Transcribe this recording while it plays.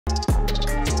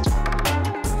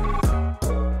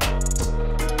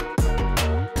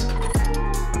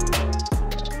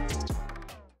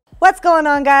What's going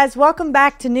on, guys? Welcome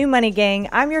back to New Money Gang.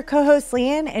 I'm your co-host Lea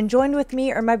Anne, and joined with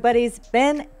me are my buddies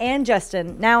Ben and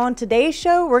Justin. Now on today's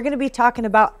show, we're going to be talking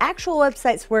about actual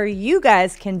websites where you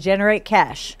guys can generate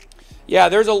cash. Yeah,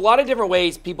 there's a lot of different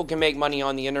ways people can make money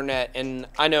on the internet, and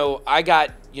I know I got,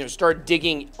 started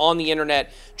digging on the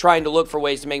internet trying to look for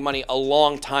ways to make money a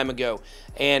long time ago.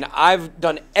 And I've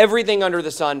done everything under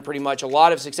the sun pretty much, a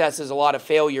lot of successes, a lot of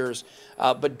failures.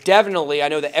 But definitely, I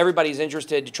know that everybody's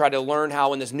interested to try to learn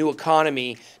how in this new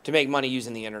economy to make money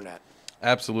using the internet.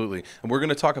 Absolutely. And we're going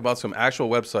to talk about some actual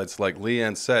websites like Lea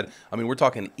Anne said. I mean, we're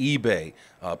talking eBay,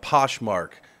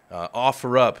 Poshmark,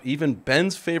 OfferUp, even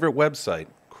Ben's favorite website,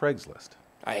 Craigslist.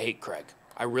 I hate Craig.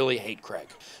 I really hate Craig.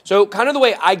 So kind of the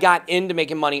way I got into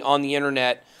making money on the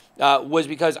internet was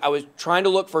because I was trying to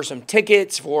look for some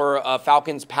tickets for a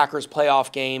Falcons-Packers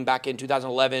playoff game back in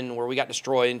 2011 where we got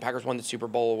destroyed and Packers won the Super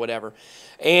Bowl or whatever.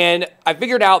 And I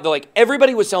figured out that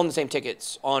everybody was selling the same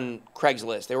tickets on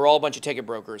Craigslist. They were all a bunch of ticket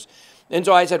brokers. And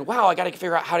so I said, wow, I got to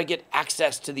figure out how to get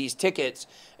access to these tickets.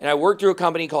 And I worked through a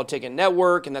company called Ticket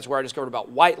Network, and that's where I discovered about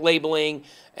white labeling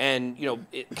and,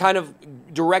 kind of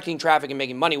directing traffic and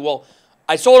making money. Well,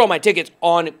 I sold all my tickets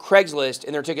on Craigslist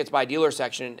in their tickets by dealer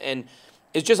section, and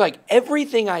it's just like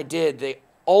everything I did, they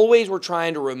always were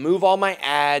trying to remove all my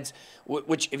ads,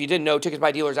 which if you didn't know, tickets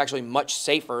by dealer is actually much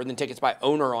safer than tickets by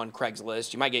owner on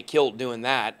Craigslist. You might get killed doing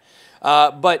that.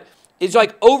 But it's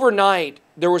like overnight,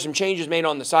 there were some changes made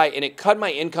on the site, and it cut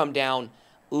my income down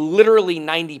literally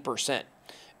 90%.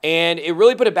 And it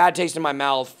really put a bad taste in my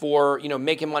mouth for,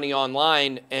 making money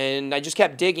online, and I just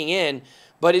kept digging in.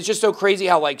 But it's just so crazy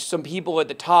how some people at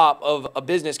the top of a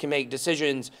business can make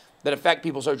decisions that affect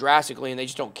people so drastically, and they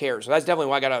just don't care. So that's definitely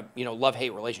why I got a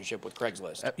love-hate relationship with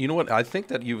Craigslist. You know what? I think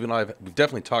that you and I have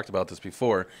definitely talked about this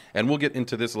before, and we'll get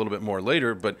into this a little bit more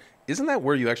later, but isn't that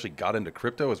where you actually got into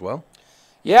crypto as well?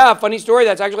 Yeah, funny story.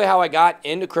 That's actually how I got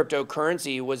into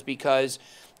cryptocurrency, was because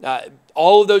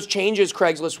all of those changes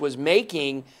Craigslist was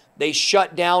making, they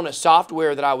shut down a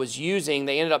software that I was using.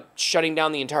 They ended up shutting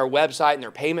down the entire website and their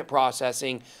payment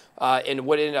processing. And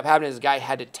what ended up happening is the guy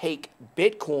had to take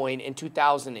Bitcoin in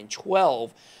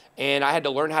 2012, and I had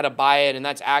to learn how to buy it, and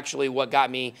that's actually what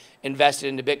got me invested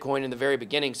into Bitcoin in the very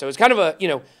beginning. So it's kind of a,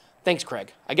 thanks,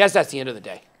 Craig. I guess that's the end of the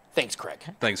day. Thanks, Craig.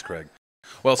 Thanks, Craig.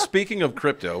 Well, speaking of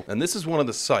crypto, and this is one of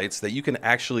the sites that you can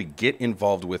actually get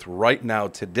involved with right now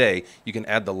today. You can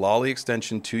add the Lolli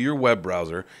extension to your web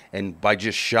browser, and by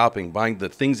just shopping, buying the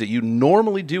things that you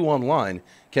normally do online,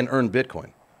 can earn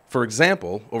Bitcoin. For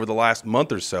example, over the last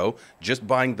month or so, just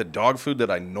buying the dog food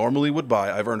that I normally would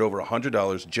buy, I've earned over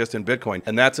 $100 just in Bitcoin,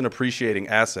 and that's an appreciating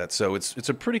asset. So it's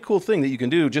a pretty cool thing that you can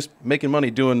do, just making money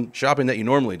doing shopping that you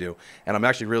normally do. And I'm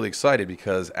actually really excited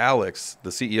because Alex, the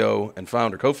CEO and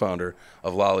co-founder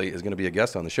of Lolli, is going to be a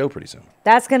guest on the show pretty soon.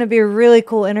 That's going to be a really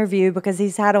cool interview because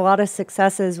he's had a lot of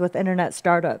successes with internet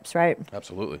startups, right?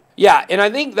 Absolutely. Yeah, and I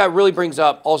think that really brings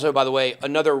up also, by the way,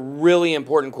 another really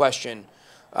important question.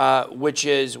 Which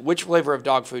is, which flavor of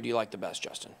dog food do you like the best,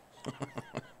 Justin?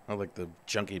 I like the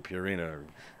Junkie Purina or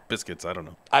biscuits. I don't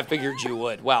know. I figured you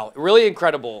would. Wow, really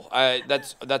incredible.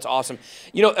 That's awesome.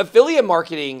 Affiliate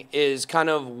marketing is kind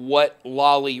of what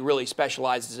Lolli really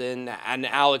specializes in, and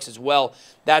Alex as well.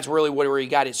 That's really where he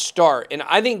got his start. And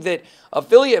I think that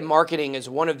affiliate marketing is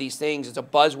one of these things. It's a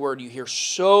buzzword you hear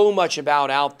so much about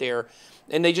out there,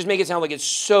 and they just make it sound like it's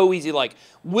so easy. Like,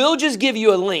 we'll just give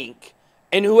you a link,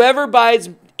 and whoever buys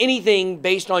anything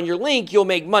based on your link, you'll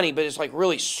make money. But it's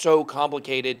really so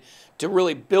complicated to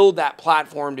really build that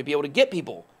platform to be able to get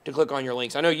people to click on your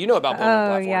links. I know you know about building a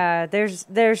platform. Oh, yeah.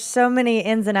 There's so many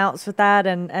ins and outs with that,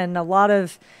 and a lot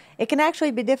of it can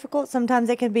actually be difficult. Sometimes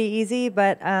it can be easy,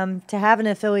 but to have an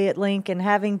affiliate link and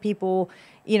having people,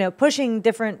 pushing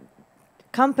different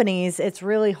companies, it's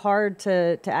really hard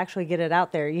to actually get it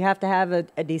out there. You have to have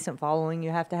a decent following. You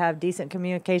have to have decent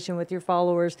communication with your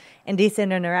followers and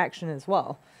decent interaction as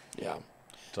well. Yeah.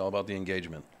 It's all about the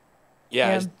engagement.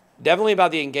 Yeah, it's definitely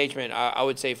about the engagement, I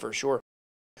would say for sure.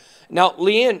 Now,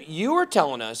 Lea Anne, you were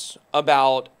telling us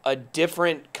about a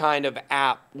different kind of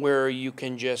app where you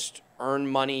can just earn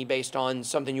money based on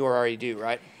something you already do,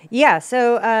 right? Yeah,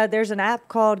 so there's an app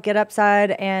called Get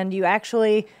Upside, and you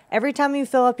actually, every time you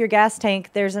fill up your gas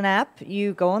tank, there's an app.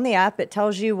 You go on the app, it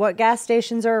tells you what gas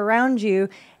stations are around you,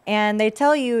 and they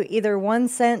tell you either 1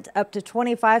 cent up to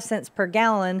 25 cents per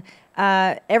gallon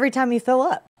every time you fill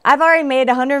up. I've already made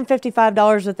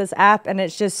 $155 with this app, and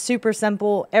it's just super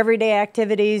simple. Everyday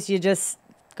activities, you just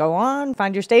go on,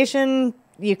 find your station.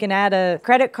 You can add a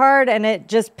credit card, and it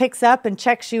just picks up and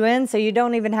checks you in, so you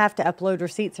don't even have to upload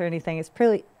receipts or anything. It's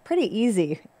pretty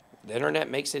easy. The internet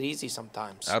makes it easy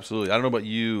sometimes. Absolutely. I don't know about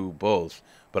you both,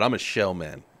 but I'm a shell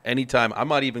man. anytime. I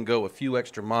might even go a few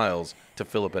extra miles to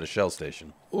fill up at a Shell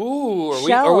station. Ooh,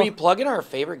 Shell. are we plugging our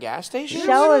favorite gas station?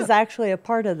 Shell is actually a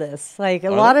part of this. Like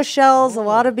a lot of Shells, a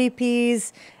lot of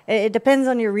BPs. It depends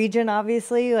on your region,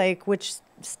 obviously, like which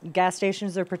gas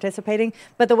stations are participating.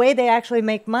 But the way they actually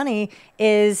make money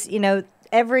is,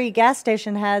 every gas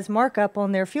station has markup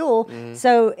on their fuel.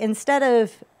 So instead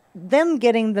of them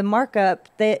getting the markup,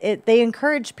 they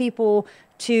encourage people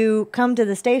to come to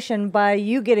the station by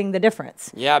you getting the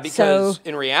difference. Yeah, because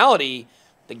in reality,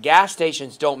 the gas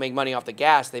stations don't make money off the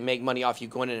gas. They make money off you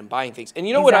going in and buying things. And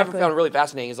what I've found really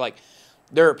fascinating is like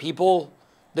there are people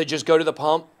that just go to the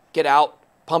pump, get out,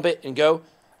 pump it, and go.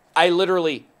 I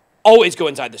literally always go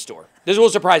inside the store. This will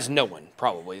surprise no one,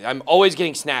 probably. I'm always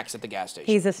getting snacks at the gas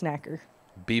station. He's a snacker.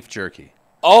 Beef jerky.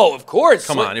 Oh, of course.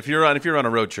 Come on, if you're on a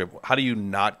road trip, how do you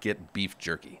not get beef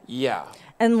jerky? Yeah.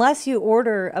 Unless you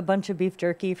order a bunch of beef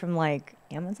jerky from like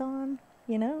Amazon,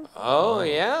 Oh,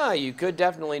 yeah, you could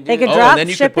definitely do They could that. drop, and then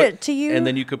you ship could put, it to you. And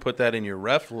then you could put that in your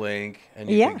ref link, and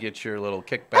you can get your little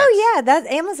kickbacks. Oh, yeah.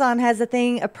 Amazon has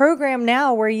a program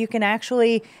now where you can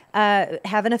actually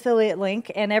have an affiliate link,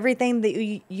 and everything that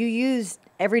you use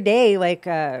every day, like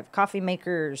coffee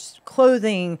makers,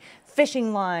 clothing,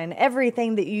 fishing line,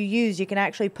 everything that you use, you can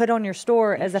actually put on your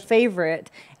store as a favorite,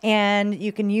 and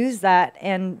you can use that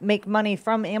and make money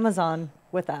from Amazon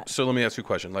with that. So let me ask you a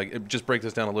question. Like, just break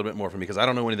this down a little bit more for me, because I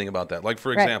don't know anything about that. Like,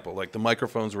 for example, like the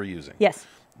microphones we're using. Yes.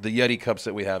 The Yeti cups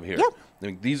that we have here. Yep. I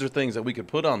mean, these are things that we could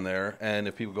put on there, and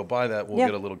if people go buy that, we'll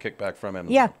get a little kickback from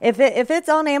Amazon. Yeah. If it's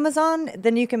on Amazon,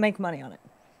 then you can make money on it.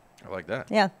 I like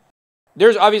that. Yeah.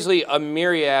 There's obviously a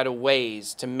myriad of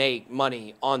ways to make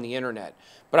money on the internet.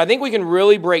 But I think we can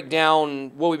really break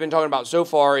down what we've been talking about so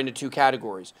far into two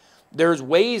categories. There's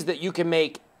ways that you can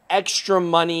make extra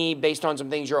money based on some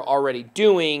things you're already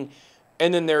doing.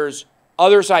 And then there's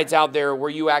other sites out there where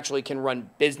you actually can run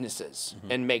businesses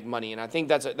and make money. And I think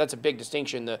that's a big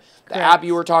distinction. The app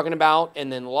you were talking about, and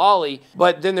then Lolli.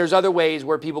 But then there's other ways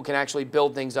where people can actually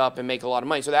build things up and make a lot of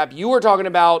money. So the app you were talking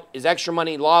about is extra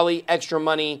money. Lolli, extra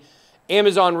money.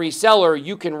 Amazon reseller,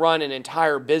 you can run an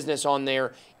entire business on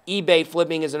there. eBay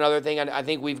flipping is another thing. I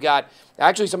think we've got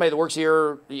actually somebody that works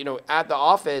here, at the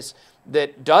office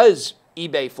that does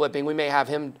eBay flipping. We may have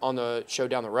him on the show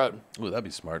down the road. Ooh, that'd be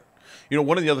smart.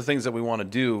 One of the other things that we want to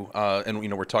do, and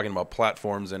we're talking about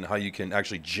platforms and how you can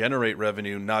actually generate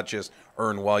revenue, not just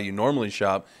earn while you normally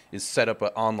shop, is set up an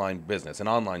online business, an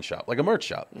online shop, like a merch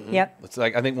shop. Yep. It's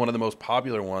like, I think one of the most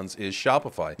popular ones is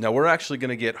Shopify. Now, we're actually going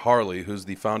to get Harley, who's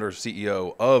the founder and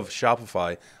CEO of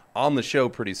Shopify, on the show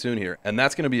pretty soon here. And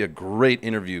that's going to be a great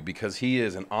interview because he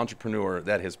is an entrepreneur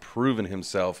that has proven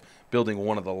himself building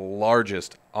one of the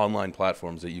largest online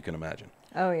platforms that you can imagine.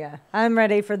 Oh, yeah. I'm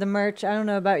ready for the merch. I don't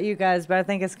know about you guys, but I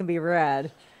think it's going to be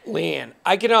rad. Lea Anne,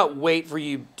 I cannot wait for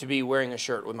you to be wearing a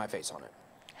shirt with my face on it.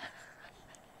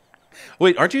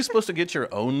 Wait, aren't you supposed to get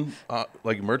your own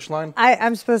merch line?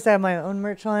 I'm supposed to have my own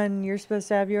merch line. You're supposed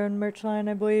to have your own merch line,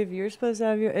 I believe. You're supposed to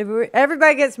have your...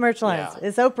 Everybody gets merch lines. Yeah.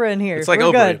 It's Oprah in here. It's like We're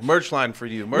Oprah. good. Merch line for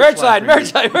you. Merch line.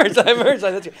 That's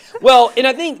right. Well, and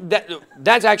I think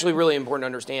that's actually really important to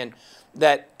understand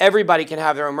that everybody can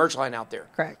have their own merch line out there.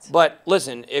 Correct. But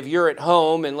listen, if you're at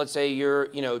home and let's say you're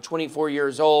 24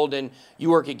 years old and you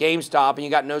work at GameStop and you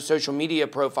got no social media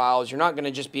profiles, you're not going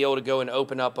to just be able to go and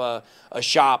open up a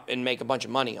shop and make a bunch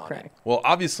of money on it. Well,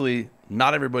 obviously,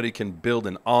 not everybody can build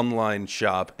an online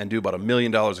shop and do about $1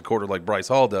 million a quarter like Bryce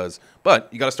Hall does, but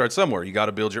you got to start somewhere. You got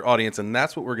to build your audience, and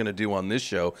that's what we're going to do on this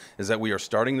show, is that we are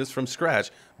starting this from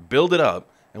scratch, build it up,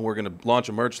 and we're going to launch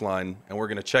a merch line, and we're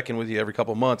going to check in with you every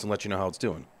couple months and let you know how it's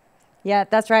doing. Yeah,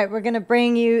 that's right. We're going to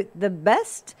bring you the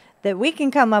best that we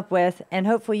can come up with, and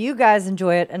hopefully you guys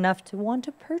enjoy it enough to want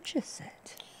to purchase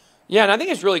it. Yeah, and I think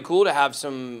it's really cool to have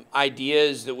some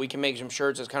ideas that we can make some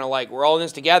shirts that's kind of like, we're all in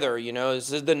this together,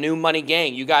 this is the new money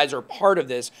gang. You guys are part of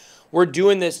this. We're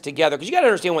doing this together. Because you got to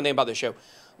understand one thing about this show.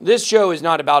 This show is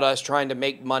not about us trying to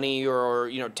make money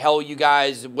or tell you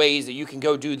guys ways that you can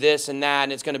go do this and that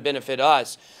and it's going to benefit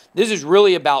us. This is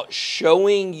really about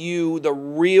showing you the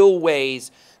real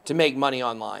ways to make money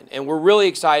online. And we're really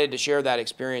excited to share that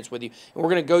experience with you. And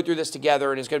we're going to go through this together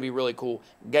and it's going to be really cool.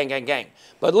 Gang, gang, gang.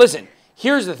 But listen,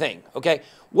 here's the thing, okay?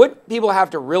 What people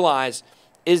have to realize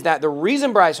is that the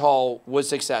reason Bryce Hall was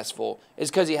successful is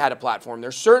because he had a platform.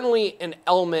 There's certainly an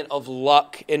element of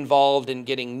luck involved in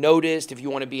getting noticed if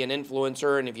you want to be an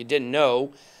influencer. And if you didn't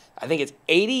know, I think it's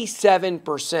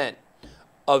 87%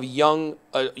 of young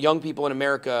people in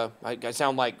America, I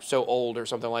sound like so old or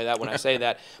something like that when I say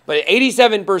that, but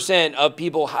 87% of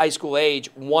people high school age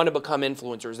want to become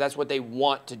influencers. That's what they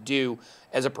want to do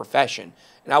as a profession.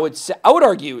 And I would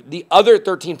argue the other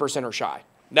 13% are shy.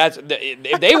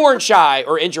 If they weren't shy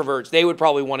or introverts, they would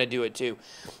probably want to do it too.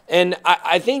 And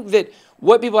I think that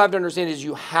what people have to understand is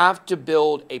you have to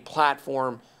build a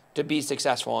platform to be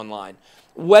successful online.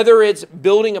 Whether it's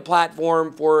building a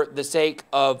platform for the sake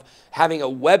of having a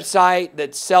website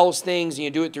that sells things and you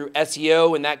do it through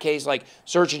SEO, in that case, like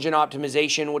search engine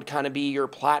optimization would kind of be your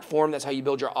platform. That's how you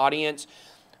build your audience.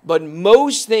 But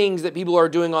most things that people are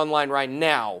doing online right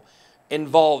now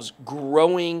involves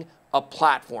growing a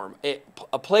platform,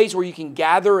 a place where you can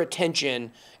gather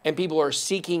attention and people are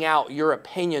seeking out your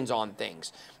opinions on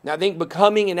things. Now, I think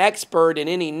becoming an expert in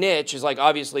any niche is like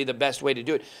obviously the best way to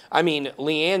do it. I mean,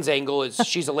 Lea Anne's angle is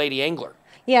she's a lady angler.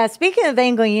 Yeah, speaking of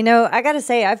angling, you know, I got to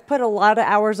say, I've put a lot of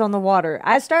hours on the water.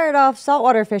 I started off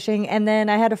saltwater fishing, and then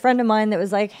I had a friend of mine that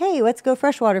was like, hey, let's go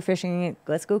freshwater fishing.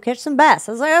 Let's go catch some bass.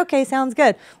 I was like, okay, sounds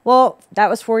good. Well, that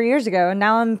was 4 years ago, and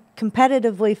now I'm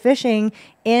competitively fishing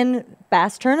in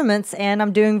bass tournaments, and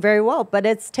I'm doing very well. But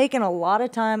it's taken a lot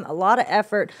of time, a lot of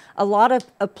effort, a lot of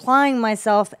applying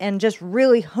myself, and just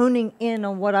really honing in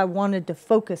on what I wanted to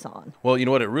focus on. Well, you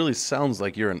know what? It really sounds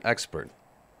like you're an expert.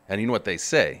 And you know what they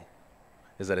say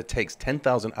is that it takes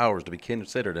 10,000 hours to be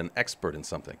considered an expert in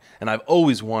something. And I've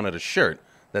always wanted a shirt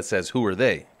that says, who are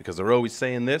they? Because they're always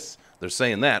saying this, they're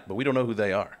saying that, but we don't know who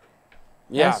they are.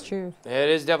 Yeah, that's true. It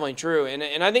is definitely true.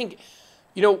 And I think,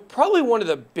 you know, probably one of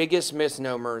the biggest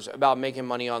misnomers about making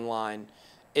money online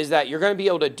is that you're going to be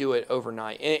able to do it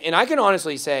overnight. And I can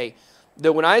honestly say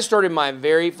that when I started my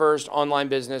very first online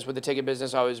business with the ticket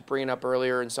business I was bringing up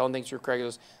earlier and selling things through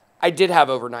Craigslist, I did have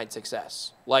overnight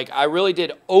success. Like, I really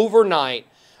did overnight.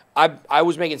 I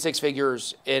was making six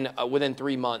figures in within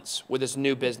 3 months with this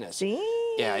new business. See?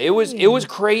 Yeah, it was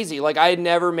crazy. Like, I had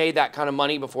never made that kind of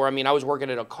money before. I mean, I was working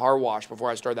at a car wash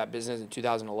before I started that business in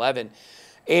 2011.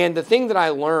 And the thing that I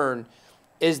learned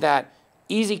is that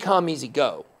easy come, easy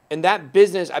go. And that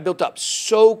business I built up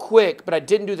so quick, but I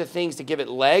didn't do the things to give it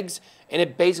legs, and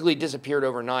it basically disappeared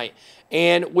overnight.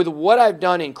 And with what I've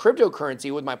done in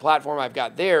cryptocurrency with my platform I've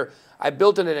got there, I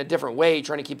built it in a different way,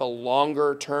 trying to keep a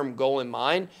longer term goal in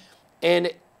mind.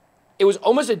 And it was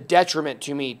almost a detriment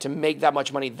to me to make that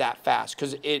much money that fast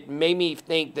because it made me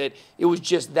think that it was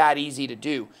just that easy to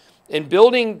do. In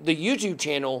building the YouTube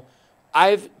channel,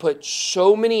 I've put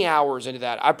so many hours into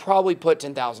that. I probably put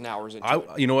 10,000 hours into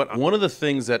it. You know what? One of the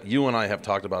things that you and I have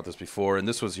talked about this before, and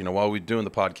this was, you know, while we were doing the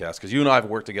podcast, because you and I have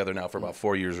worked together now for about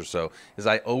 4 years or so, is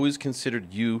I always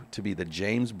considered you to be the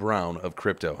James Brown of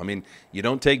crypto. I mean, you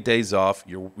don't take days off.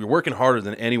 You're working harder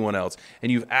than anyone else.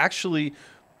 And you've actually,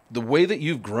 the way that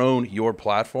you've grown your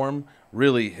platform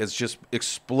really has just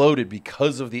exploded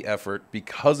because of the effort,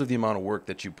 because of the amount of work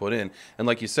that you put in. And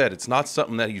like you said, it's not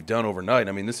something that you've done overnight.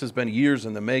 I mean, this has been years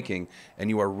in the making, and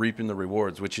you are reaping the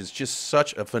rewards, which is just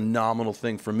such a phenomenal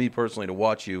thing for me personally to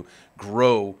watch you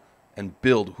grow and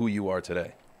build who you are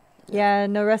today. Yeah,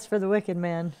 no rest for the wicked,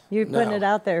 man. You're putting it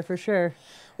out there for sure.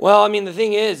 Well, I mean, the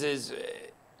thing is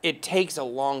it takes a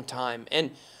long time.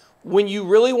 And when you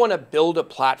really want to build a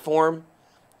platform,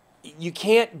 you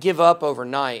can't give up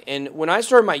overnight. And when I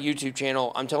started my YouTube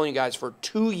channel, I'm telling you guys, for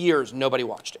 2 years, nobody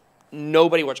watched it.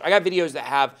 Nobody watched. I got videos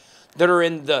that are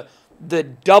in the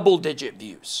double-digit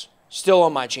views still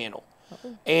on my channel.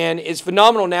 And it's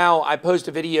phenomenal now. I post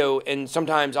a video, and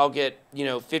sometimes I'll get,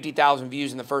 50,000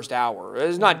 views in the first hour.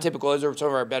 It's not typical. Those are some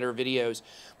of our better videos.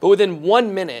 But within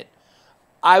 1 minute,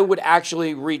 I would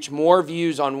actually reach more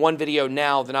views on one video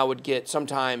now than I would get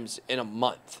sometimes in a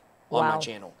month on my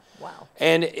channel. Wow.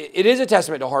 And it is a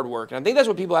testament to hard work. And I think that's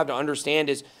what people have to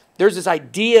understand is there's this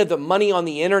idea that money on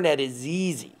the internet is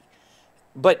easy.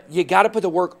 But you got to put the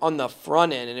work on the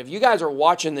front end. And if you guys are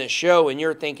watching this show and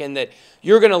you're thinking that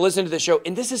you're going to listen to the show,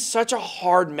 and this is such a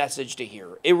hard message to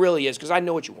hear. It really is, because I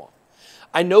know what you want.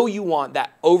 I know you want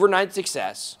that overnight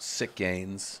success. Sick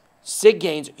gains.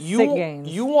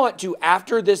 You want to,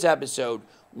 after this episode,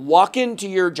 walk into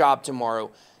your job tomorrow,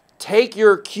 take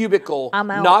your cubicle,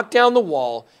 knock down the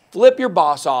wall, flip your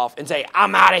boss off, and say,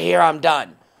 I'm out of here, I'm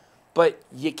done. But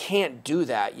you can't do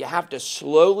that. You have to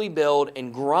slowly build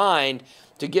and grind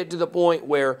to get to the point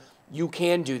where you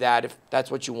can do that if that's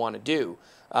what you want to do.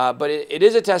 But it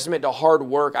is a testament to hard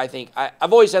work, I think.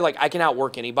 I've always said, I can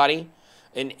outwork anybody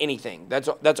in anything.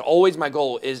 That's always my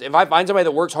goal, is if I find somebody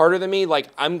that works harder than me,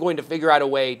 I'm going to figure out a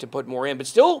way to put more in. But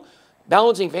still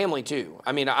balancing family, too.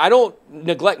 I mean, I don't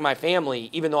neglect my family,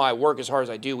 even though I work as hard as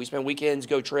I do. We spend weekends,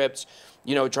 go trips,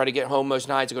 try to get home most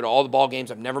nights, go to all the ball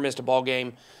games. I've never missed a ball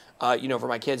game. For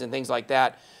my kids and things like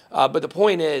that. But the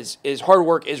point is hard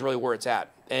work is really where it's at.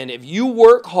 And if you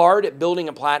work hard at building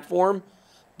a platform,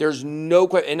 there's no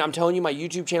question. And I'm telling you, my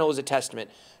YouTube channel is a testament.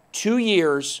 2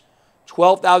 years,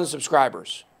 12,000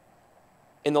 subscribers.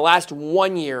 In the last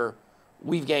 1 year,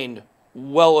 we've gained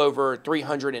well over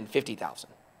 350,000.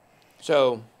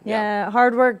 So yeah,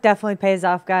 hard work definitely pays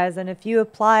off, guys. And if you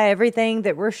apply everything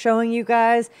that we're showing you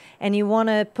guys and you want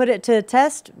to put it to a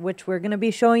test, which we're going to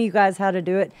be showing you guys how to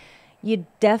do it, you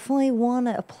definitely want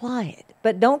to apply it.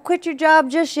 But don't quit your job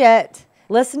just yet.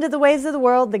 Listen to the ways of the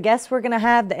world, the guests we're going to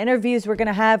have, the interviews we're going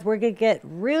to have. We're going to get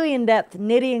really in-depth,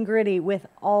 nitty and gritty with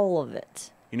all of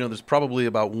it. You know, there's probably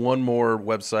about one more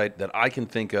website that I can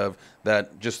think of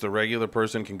that just the regular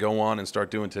person can go on and start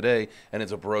doing today, and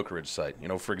it's a brokerage site. You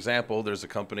know, for example, there's a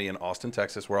company in Austin,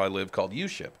 Texas, where I live called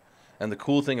UShip. And the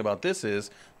cool thing about this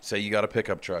is, say you got a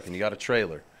pickup truck and you got a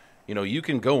trailer. You know, you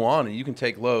can go on and you can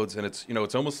take loads, and it's, you know,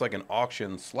 it's almost like an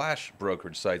auction /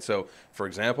 brokerage site. So, for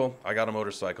example, I got a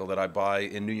motorcycle that I buy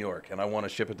in New York, and I want to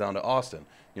ship it down to Austin.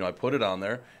 You know, I put it on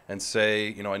there and say,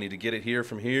 you know, I need to get it here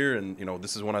from here, and, you know,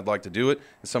 this is when I'd like to do it.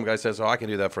 And some guy says, oh, I can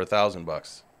do that for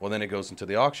 $1,000. Well, then it goes into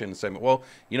the auction and say, well,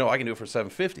 you know, I can do it for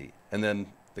 $750. And then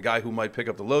the guy who might pick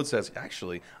up the load says,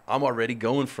 actually, I'm already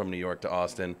going from New York to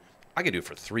Austin. I can do it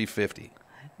for $350.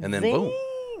 And then boom.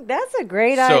 That's a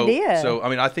great idea. So, I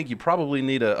mean, I think you probably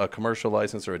need a commercial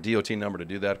license or a DOT number to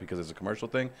do that because it's a commercial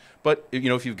thing. But, you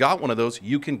know, if you've got one of those,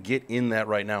 you can get in that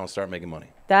right now and start making money.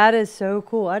 That is so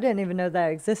cool. I didn't even know that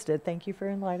existed. Thank you for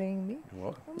enlightening me. You're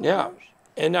welcome. Yeah.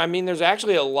 And, I mean, there's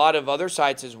actually a lot of other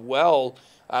sites as well.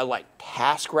 Like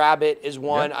TaskRabbit is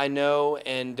one I know,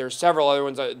 and there's several other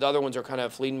ones. The other ones are kind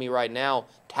of fleeing me right now.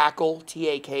 Tackle,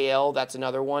 Takl, that's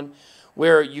another one,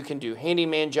 where you can do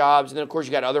handyman jobs. And then, of course,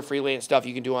 you got other freelance stuff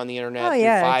you can do on the internet through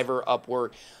Fiverr,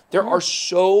 Upwork. There are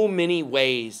so many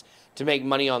ways to make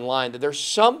money online that there's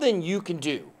something you can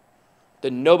do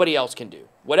that nobody else can do.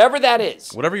 Whatever that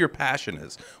is. Whatever your passion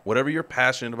is, whatever you're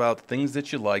passionate about, things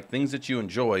that you like, things that you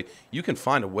enjoy, you can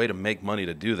find a way to make money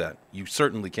to do that. You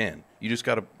certainly can. You just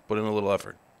got to put in a little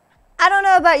effort. I don't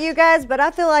know about you guys, but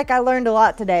I feel like I learned a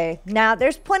lot today. Now,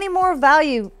 there's plenty more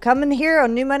value coming here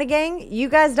on New Money Gang. You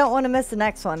guys don't want to miss the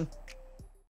next one.